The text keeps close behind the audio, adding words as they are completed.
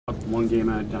one game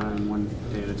at a time, one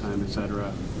day at a time,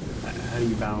 etc. How do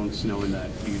you balance knowing that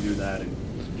you do that and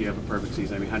you have a perfect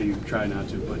season? I mean, how do you try not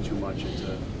to put too much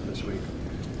into this week?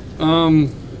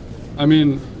 I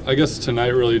mean, I guess tonight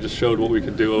really just showed what we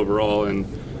could do overall, and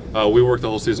we worked the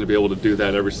whole season to be able to do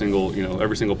that every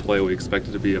single play. We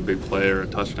expected to be a big play or a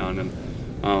touchdown, and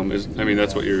I mean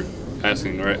that's what you're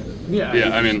asking, right? Yeah.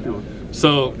 Yeah. I mean,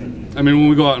 so I mean when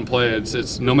we go out and play,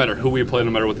 it's no matter who we play,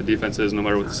 no matter what the defense is, no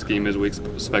matter what the scheme is, we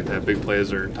expect to have big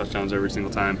plays or touchdowns every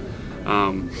single time.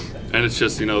 And it's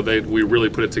just, we really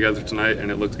put it together tonight,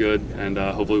 and it looked good, and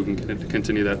hopefully we can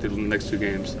continue that through the next 2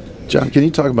 games. John, can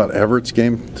you talk about Everett's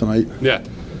game tonight? Yeah.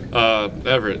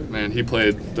 Everett, man, he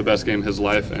played the best game of his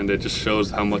life, and it just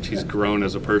shows how much he's grown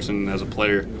as a person and as a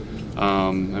player.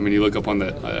 I mean, you look up on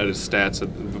at his stats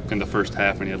in the first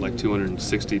half, and he had like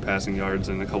 260 passing yards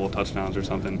and a couple of touchdowns or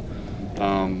something.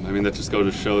 I mean, that just goes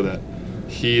to show that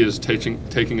he is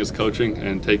taking his coaching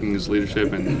and taking his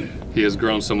leadership, and he has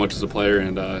grown so much as a player,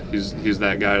 and he's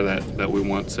that guy that we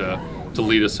want to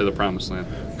lead us to the promised land.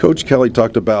 Coach Kelly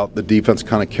talked about the defense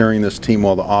kind of carrying this team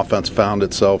while the offense found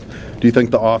itself. Do you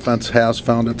think the offense has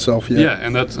found itself yet? Yeah,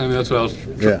 and that's what I was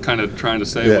kind of trying to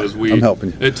say was I'm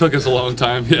helping you. It took us a long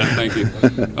time. Yeah, thank you.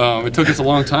 It took us a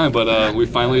long time, but we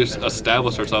finally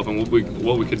established ourselves and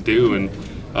what we could do, and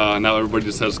now everybody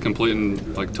just has complete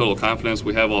and total confidence.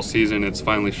 We have all season. It's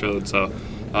finally showed. So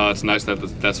it's nice that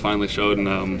that's finally showed,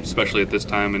 and especially at this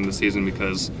time in the season,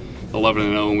 because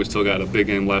 11-0 and we still got a big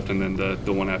game left, and then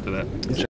the one after that.